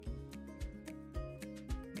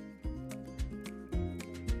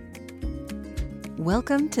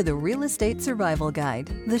Welcome to the Real Estate Survival Guide,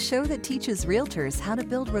 the show that teaches realtors how to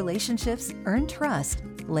build relationships, earn trust,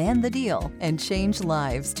 land the deal, and change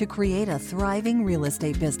lives to create a thriving real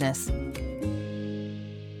estate business.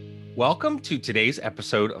 Welcome to today's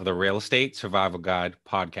episode of the Real Estate Survival Guide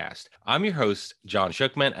podcast. I'm your host, John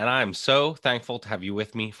Shookman, and I'm so thankful to have you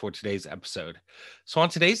with me for today's episode. So on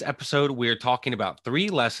today's episode, we're talking about 3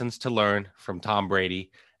 lessons to learn from Tom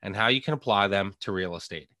Brady and how you can apply them to real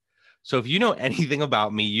estate. So if you know anything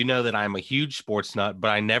about me, you know that I'm a huge sports nut, but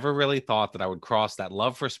I never really thought that I would cross that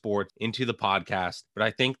love for sports into the podcast. But I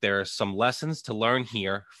think there are some lessons to learn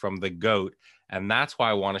here from the GOAT, and that's why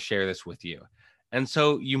I want to share this with you. And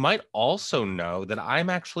so you might also know that I'm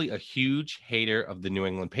actually a huge hater of the New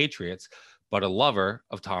England Patriots, but a lover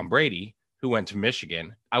of Tom Brady, who went to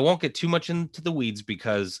Michigan. I won't get too much into the weeds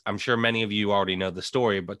because I'm sure many of you already know the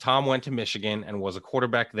story, but Tom went to Michigan and was a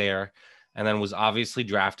quarterback there, and then was obviously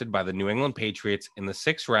drafted by the New England Patriots in the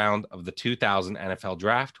 6th round of the 2000 NFL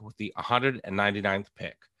Draft with the 199th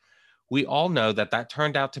pick. We all know that that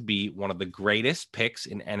turned out to be one of the greatest picks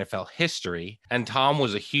in NFL history, and Tom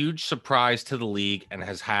was a huge surprise to the league and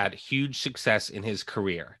has had huge success in his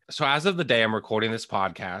career. So as of the day I'm recording this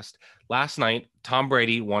podcast, last night, Tom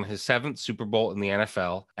Brady won his 7th Super Bowl in the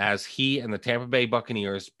NFL as he and the Tampa Bay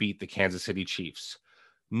Buccaneers beat the Kansas City Chiefs.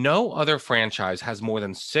 No other franchise has more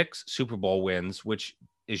than 6 Super Bowl wins, which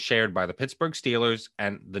is shared by the Pittsburgh Steelers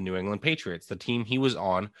and the New England Patriots, the team he was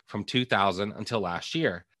on from 2000 until last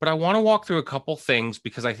year. But I want to walk through a couple things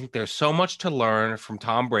because I think there's so much to learn from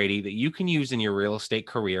Tom Brady that you can use in your real estate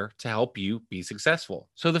career to help you be successful.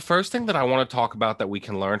 So the first thing that I want to talk about that we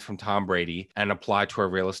can learn from Tom Brady and apply to our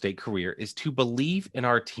real estate career is to believe in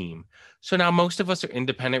our team. So now most of us are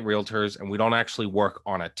independent realtors and we don't actually work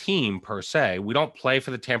on a team per se. We don't play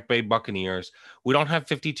for the Tampa Bay Buccaneers. We don't have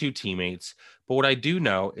 52 teammates. But what I do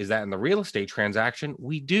know is that in the real estate transaction,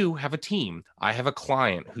 we do have a team. I have a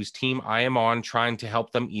client whose team I am on trying to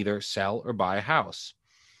help them either sell or buy a house.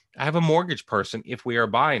 I have a mortgage person, if we are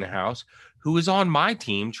buying a house, who is on my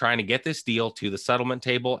team trying to get this deal to the settlement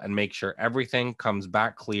table and make sure everything comes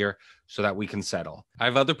back clear so that we can settle. I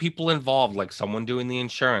have other people involved, like someone doing the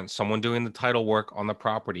insurance, someone doing the title work on the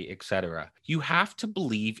property, etc. You have to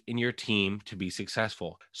believe in your team to be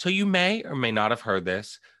successful. So you may or may not have heard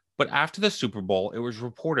this, but after the Super Bowl, it was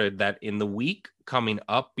reported that in the week coming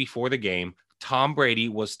up before the game, Tom Brady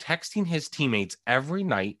was texting his teammates every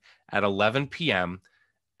night at 11 p.m.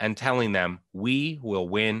 and telling them, "We will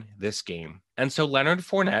win this game." And so Leonard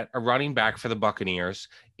Fournette, a running back for the Buccaneers,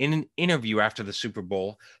 in an interview after the Super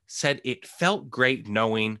Bowl, said it felt great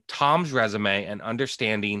knowing Tom's resume and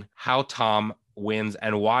understanding how Tom wins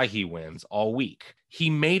and why he wins all week. He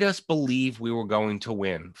made us believe we were going to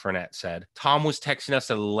win, Fournette said. Tom was texting us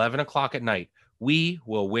at 11 o'clock at night. "We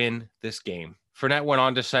will win this game." Fournette went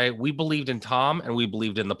on to say, "We believed in Tom and we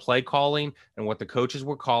believed in the play calling and what the coaches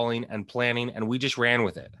were calling and planning, and we just ran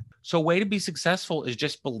with it." So a way to be successful is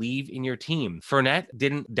just believe in your team. Fournette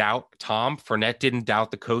didn't doubt Tom. Fournette didn't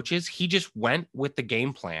doubt the coaches. He just went with the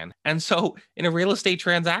game plan. And so in a real estate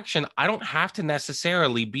transaction, I don't have to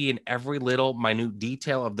necessarily be in every little minute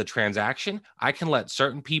detail of the transaction. I can let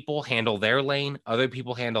certain people handle their lane, other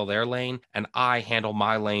people handle their lane, and I handle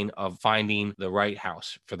my lane of finding the right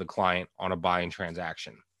house for the client on a buying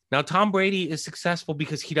transaction. Now, Tom Brady is successful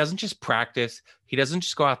because he doesn't just practice. He doesn't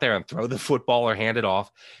just go out there and throw the football or hand it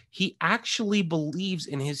off. He actually believes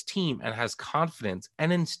in his team and has confidence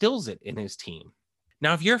and instills it in his team.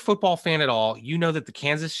 Now, if you're a football fan at all, you know that the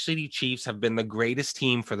Kansas City Chiefs have been the greatest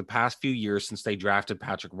team for the past few years since they drafted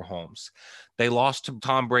Patrick Mahomes. They lost to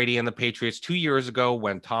Tom Brady and the Patriots 2 years ago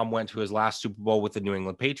when Tom went to his last Super Bowl with the New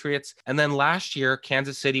England Patriots. And then last year,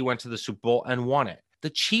 Kansas City went to the Super Bowl and won it. The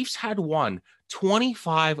Chiefs had won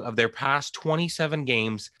 25 of their past 27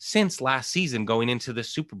 games since last season going into the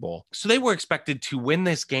Super Bowl. So they were expected to win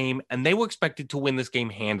this game, and they were expected to win this game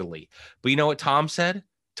handily. But you know what Tom said?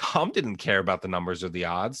 Tom didn't care about the numbers or the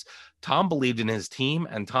odds. Tom believed in his team,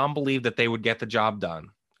 and Tom believed that they would get the job done.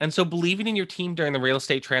 And so believing in your team during the real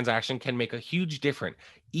estate transaction can make a huge difference,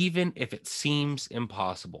 even if it seems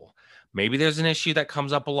impossible. Maybe there's an issue that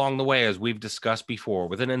comes up along the way, as we've discussed before,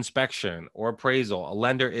 with an inspection or appraisal, a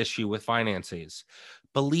lender issue with finances.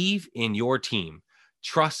 Believe in your team.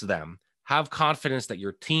 Trust them. Have confidence that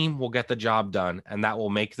your team will get the job done, and that will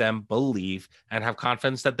make them believe and have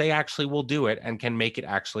confidence that they actually will do it and can make it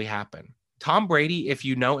actually happen. Tom Brady, if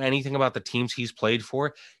you know anything about the teams he's played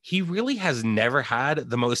for, he really has never had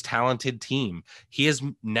the most talented team. He has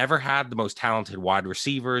never had the most talented wide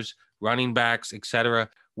receivers, running backs, etc.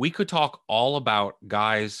 We could talk all about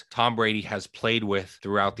guys Tom Brady has played with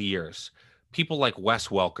throughout the years. People like Wes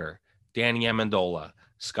Welker, Danny Amendola,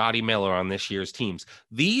 Scotty Miller on this year's teams.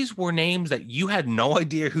 These were names that you had no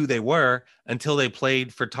idea who they were until they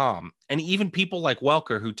played for Tom. And even people like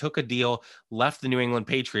Welker, who took a deal, left the New England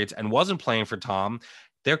Patriots, and wasn't playing for Tom,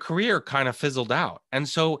 their career kind of fizzled out. And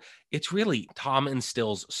so it's really, Tom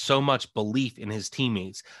instills so much belief in his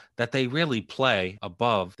teammates that they really play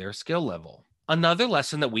above their skill level. Another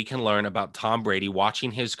lesson that we can learn about Tom Brady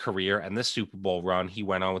watching his career and the Super Bowl run he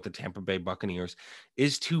went on with the Tampa Bay Buccaneers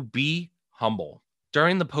is to be humble.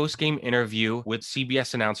 During the post-game interview with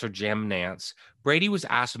CBS announcer Jim Nantz, Brady was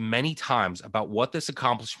asked many times about what this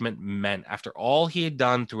accomplishment meant after all he had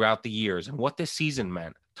done throughout the years and what this season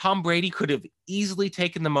meant. Tom Brady could have easily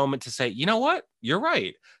taken the moment to say, you know what? You're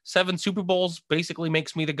right. 7 Super Bowls basically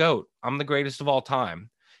makes me the GOAT. I'm the greatest of all time.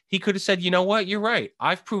 He could have said, you know what? You're right.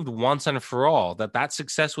 I've proved once and for all that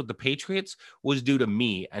success with the Patriots was due to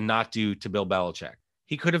me and not due to Bill Belichick.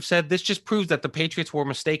 He could have said, this just proves that the Patriots were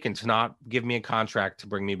mistaken to not give me a contract to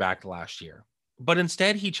bring me back last year. But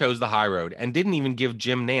instead, he chose the high road and didn't even give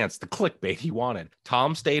Jim Nantz the clickbait he wanted.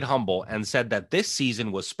 Tom stayed humble and said that this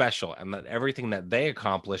season was special and that everything that they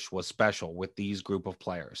accomplished was special with these group of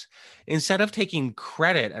players. Instead of taking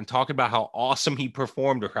credit and talking about how awesome he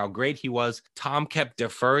performed or how great he was, Tom kept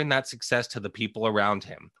deferring that success to the people around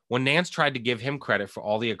him. When Nantz tried to give him credit for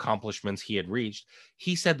all the accomplishments he had reached,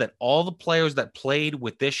 he said that all the players that played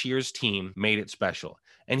with this year's team made it special.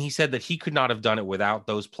 And he said that he could not have done it without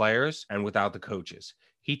those players and without the coaches.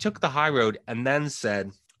 He took the high road and then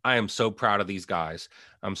said, I am so proud of these guys.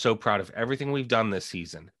 I'm so proud of everything we've done this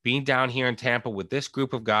season. Being down here in Tampa with this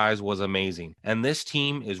group of guys was amazing. And this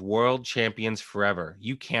team is world champions forever.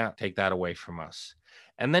 You can't take that away from us.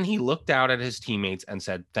 And then he looked out at his teammates and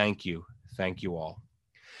said, thank you. Thank you all.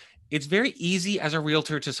 It's very easy as a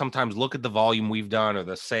realtor to sometimes look at the volume we've done or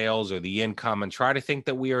the sales or the income and try to think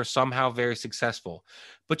that we are somehow very successful.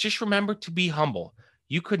 But just remember to be humble.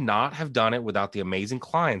 You could not have done it without the amazing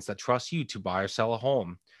clients that trust you to buy or sell a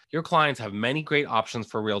home. Your clients have many great options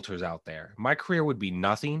for realtors out there. My career would be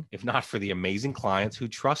nothing if not for the amazing clients who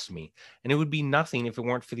trust me. And it would be nothing if it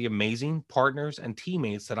weren't for the amazing partners and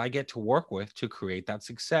teammates that I get to work with to create that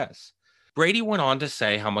success. Brady went on to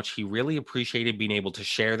say how much he really appreciated being able to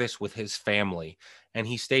share this with his family, and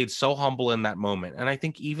he stayed so humble in that moment. And I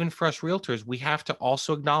think even for us realtors, we have to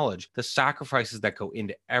also acknowledge the sacrifices that go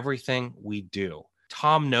into everything we do.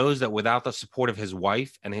 Tom knows that without the support of his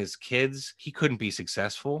wife and his kids, he couldn't be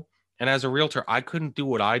successful. And as a realtor, I couldn't do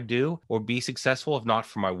what I do or be successful if not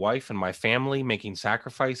for my wife and my family making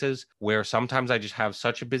sacrifices, where sometimes I just have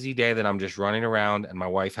such a busy day that I'm just running around and my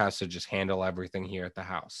wife has to just handle everything here at the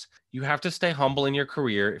house. You have to stay humble in your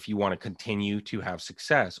career if you want to continue to have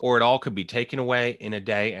success, or it all could be taken away in a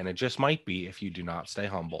day, and it just might be if you do not stay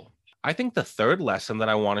humble. I think the third lesson that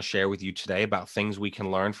I want to share with you today about things we can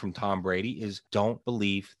learn from Tom Brady is don't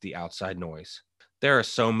believe the outside noise. There are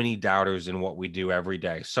so many doubters in what we do every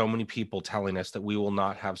day, so many people telling us that we will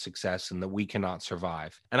not have success and that we cannot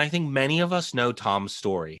survive. And I think many of us know Tom's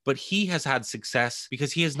story, but he has had success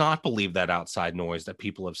because he has not believed that outside noise that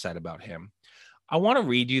people have said about him. I want to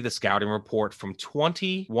read you the scouting report from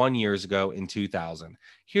 21 years ago in 2000.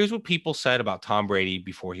 Here's what people said about Tom Brady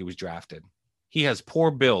before he was drafted. He has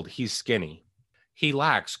poor build, he's skinny. He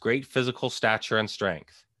lacks great physical stature and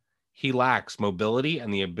strength. He lacks mobility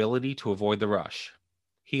and the ability to avoid the rush.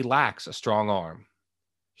 He lacks a strong arm.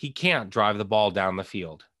 He can't drive the ball down the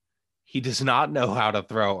field. He does not know how to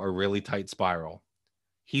throw a really tight spiral.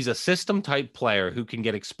 He's a system-type player who can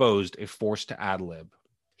get exposed if forced to ad-lib.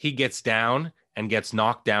 He gets down and gets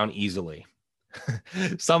knocked down easily.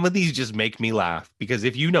 Some of these just make me laugh because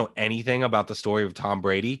if you know anything about the story of Tom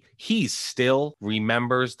Brady, he still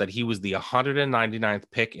remembers that he was the 199th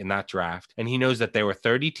pick in that draft. And he knows that there were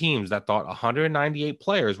 30 teams that thought 198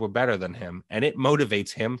 players were better than him. And it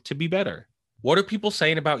motivates him to be better. What are people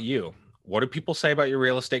saying about you? What do people say about your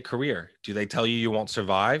real estate career? Do they tell you you won't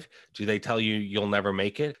survive? Do they tell you you'll never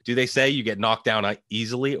make it? Do they say you get knocked down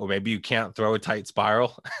easily, or maybe you can't throw a tight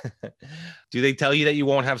spiral? Do they tell you that you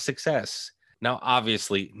won't have success? Now,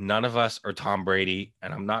 obviously, none of us are Tom Brady,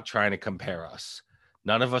 and I'm not trying to compare us.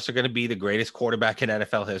 None of us are going to be the greatest quarterback in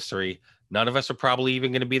NFL history. None of us are probably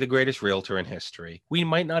even going to be the greatest realtor in history. We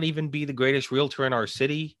might not even be the greatest realtor in our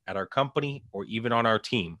city, at our company, or even on our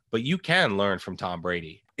team. But you can learn from Tom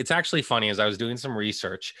Brady. It's actually funny, as I was doing some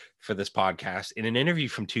research for this podcast, in an interview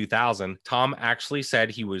from 2000, Tom actually said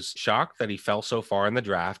he was shocked that he fell so far in the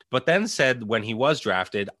draft, but then said when he was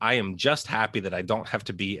drafted, I am just happy that I don't have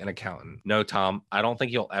to be an accountant. No, Tom, I don't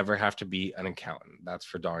think you'll ever have to be an accountant. That's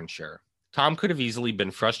for darn sure. Tom could have easily been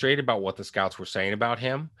frustrated about what the scouts were saying about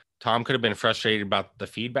him, Tom could have been frustrated about the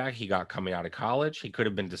feedback he got coming out of college. He could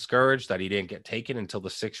have been discouraged that he didn't get taken until the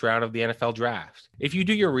 6th round of the NFL draft. If you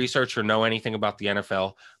do your research or know anything about the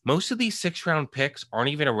NFL, most of these 6th-round picks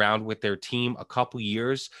aren't even around with their team a couple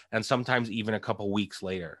years and sometimes even a couple weeks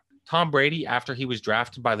later. Tom Brady, after he was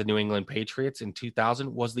drafted by the New England Patriots in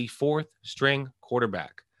 2000, was the 4th-string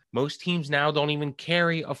quarterback. Most teams now don't even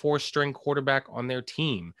carry a 4th-string quarterback on their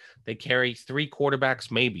team. They carry 3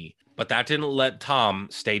 quarterbacks maybe. But that didn't let Tom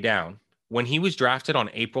stay down. When he was drafted on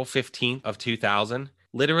April 15th of 2000,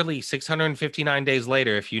 literally 659 days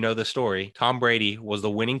later, if you know the story, Tom Brady was the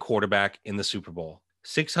winning quarterback in the Super Bowl.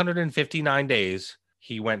 659 days,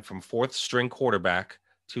 he went from 4th-string quarterback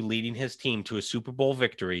to leading his team to a Super Bowl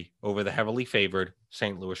victory over the heavily favored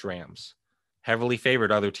St. Louis Rams. Heavily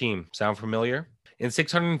favored other team. Sound familiar? In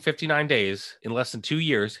 659 days, in less than 2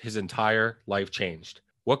 years, his entire life changed.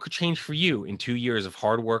 What could change for you in 2 years of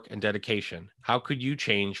hard work and dedication? How could you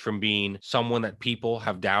change from being someone that people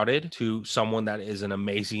have doubted to someone that is an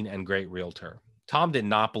amazing and great realtor? Tom did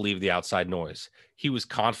not believe the outside noise. He was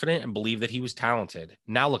confident and believed that he was talented.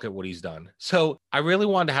 Now look at what he's done. So I really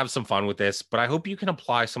wanted to have some fun with this, but I hope you can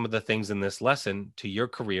apply some of the things in this lesson to your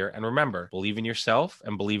career. And remember, believe in yourself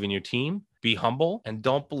and believe in your team. Be humble and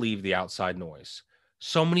don't believe the outside noise.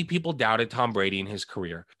 So many people doubted Tom Brady in his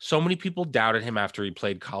career. So many people doubted him after he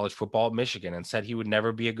played college football at Michigan and said he would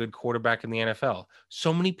never be a good quarterback in the NFL.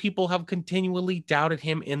 So many people have continually doubted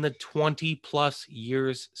him in the 20 plus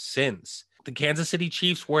years since. The Kansas City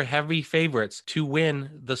Chiefs were heavy favorites to win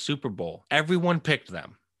the Super Bowl. Everyone picked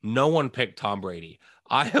them. No one picked Tom Brady.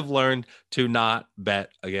 I have learned to not bet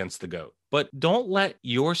against the GOAT. But don't let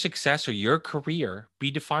your success or your career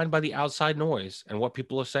be defined by the outside noise and what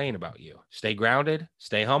people are saying about you. Stay grounded,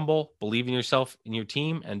 stay humble, believe in yourself and your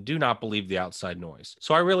team, and do not believe the outside noise.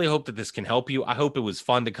 So I really hope that this can help you. I hope it was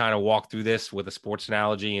fun to kind of walk through this with a sports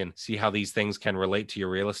analogy and see how these things can relate to your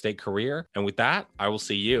real estate career. And with that, I will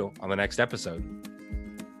see you on the next episode.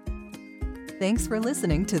 Thanks for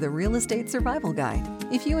listening to the Real Estate Survival Guide.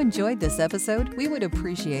 If you enjoyed this episode, we would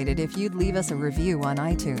appreciate it if you'd leave us a review on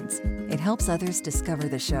iTunes. It helps others discover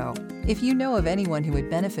the show. If you know of anyone who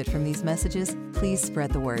would benefit from these messages, please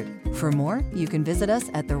spread the word. For more, you can visit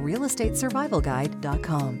us at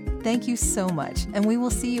therealestatesurvivalguide.com. Thank you so much, and we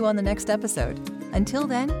will see you on the next episode. Until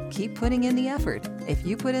then, keep putting in the effort. If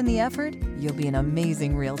you put in the effort, you'll be an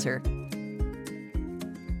amazing realtor.